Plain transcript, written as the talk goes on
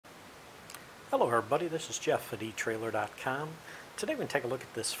Hello everybody, this is Jeff at etrailer.com. Today we're going to take a look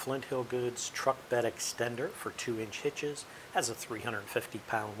at this Flint Hill Goods truck bed extender for 2-inch hitches. Has a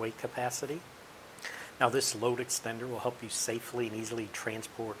 350-pound weight capacity. Now this load extender will help you safely and easily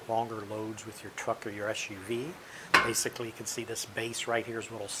transport longer loads with your truck or your SUV. Basically you can see this base right here is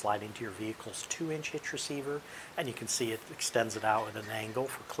what will slide into your vehicle's 2-inch hitch receiver, and you can see it extends it out at an angle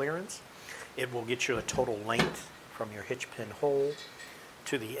for clearance. It will get you a total length from your hitch pin hole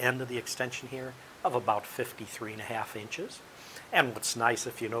to the end of the extension here of about 53.5 inches. And what's nice,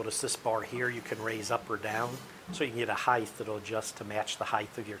 if you notice this bar here, you can raise up or down, so you can get a height that'll adjust to match the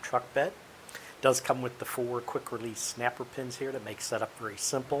height of your truck bed. It does come with the 4 quick release snapper pins here that make setup very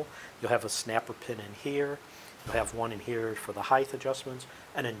simple. You'll have a snapper pin in here, you'll have one in here for the height adjustments,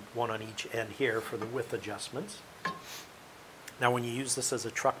 and then one on each end here for the width adjustments. Now when you use this as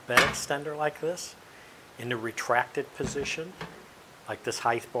a truck bed extender like this, in the retracted position, like this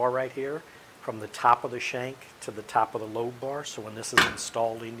height bar right here, from the top of the shank to the top of the load bar. So when this is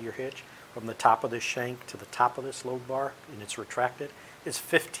installed into your hitch, from the top of this shank to the top of this load bar, and it's retracted, is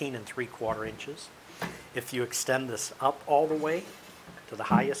 15 3/4 inches. If you extend this up all the way to the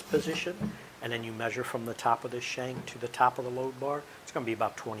highest position, and then you measure from the top of this shank to the top of the load bar, it's going to be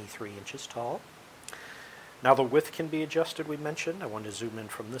about 23 inches tall. Now the width can be adjusted, we mentioned. I wanted to zoom in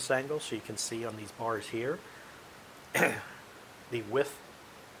from this angle so you can see on these bars here. The width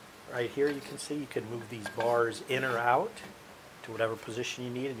right here, you can see you can move these bars in or out to whatever position you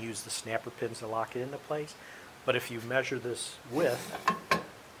need and use the snapper pins to lock it into place. But if you measure this width,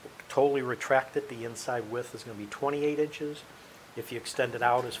 totally retract it, the inside width is going to be 28 inches. If you extend it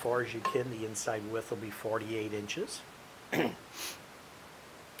out as far as you can, the inside width will be 48 inches.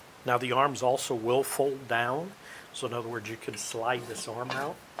 Now the arms also will fold down. So in other words, you can slide this arm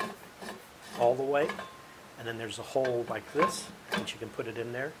out all the way. And then there's a hole like this that you can put it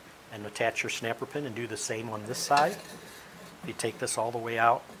in there and attach your snapper pin, and do the same on this side. If you take this all the way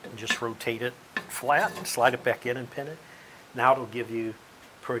out and just rotate it flat, slide it back in and pin it. Now it'll give you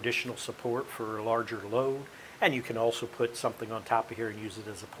additional support for a larger load, and you can also put something on top of here and use it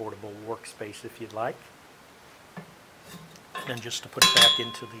as a portable workspace if you'd like. And just to put it back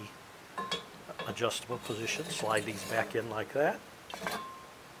into the adjustable position, slide these back in like that.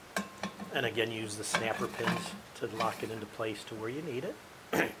 And again, use the snapper pins to lock it into place to where you need it.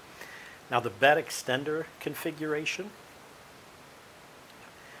 Now the bed extender configuration.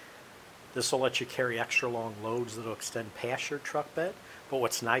 This will let you carry extra long loads that will extend past your truck bed. But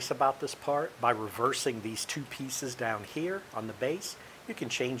what's nice about this part, by reversing these 2 pieces down here on the base, you can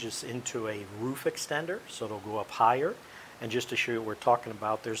change this into a roof extender, so it'll go up higher. And just to show you what we're talking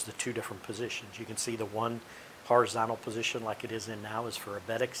about, there's the 2 different positions. You can see the one horizontal position like it is in now is for a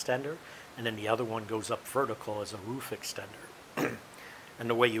bed extender, and then the other one goes up vertical as a roof extender. And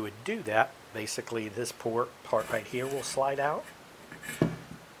the way you would do that, basically this part right here will slide out,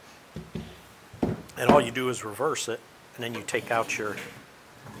 and all you do is reverse it, and then you take out your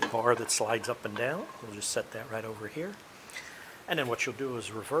bar that slides up and down. We'll just set that right over here, and then what you'll do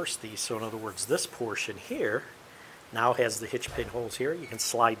is reverse these. So in other words, this portion here now has the hitch pin holes here. You can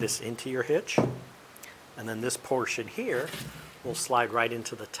slide this into your hitch, and then this portion here will slide right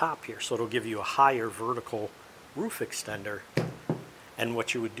into the top here, so it'll give you a higher vertical roof extender. And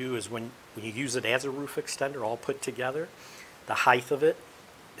what you would do is when you use it as a roof extender all put together, the height of it,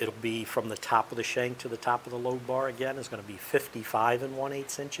 it'll be from the top of the shank to the top of the load bar again is going to be 55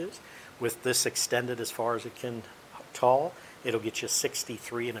 1/8 inches. With this extended as far as it can tall, it'll get you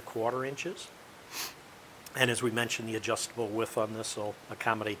 63 1/4 inches. And as we mentioned, the adjustable width on this will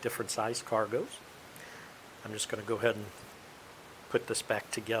accommodate different size cargoes. I'm just going to go ahead and put this back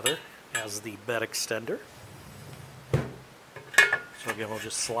together as the bed extender. So again, we'll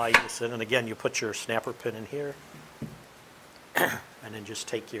just slide this in, and again, you put your snapper pin in here, and then just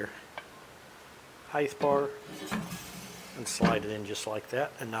take your height bar and slide it in just like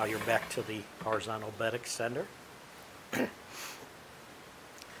that, and now you're back to the horizontal bed extender.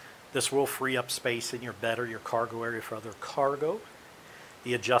 This will free up space in your bed or your cargo area for other cargo.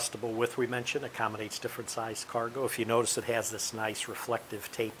 The adjustable width we mentioned accommodates different size cargo. If you notice, it has this nice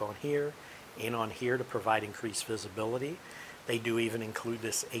reflective tape on here and on here to provide increased visibility. They do even include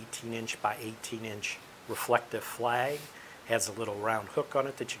this 18-inch by 18-inch reflective flag. It has a little round hook on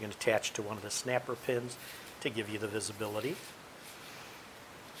it that you can attach to one of the snapper pins to give you the visibility.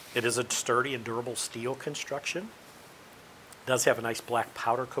 It is a sturdy and durable steel construction. It does have a nice black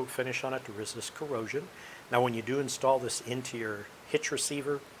powder coat finish on it to resist corrosion. Now when you do install this into your hitch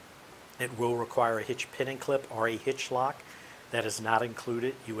receiver, it will require a hitch pinning clip or a hitch lock. That is not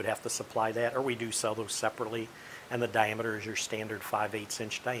included. You would have to supply that, or we do sell those separately, and the diameter is your standard 5/8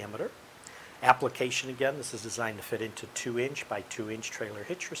 inch diameter. Application again, this is designed to fit into 2-inch by 2-inch trailer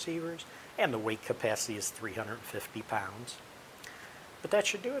hitch receivers, and the weight capacity is 350 pounds. But that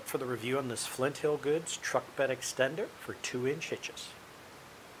should do it for the review on this Flint Hill Goods truck bed extender for 2-inch hitches.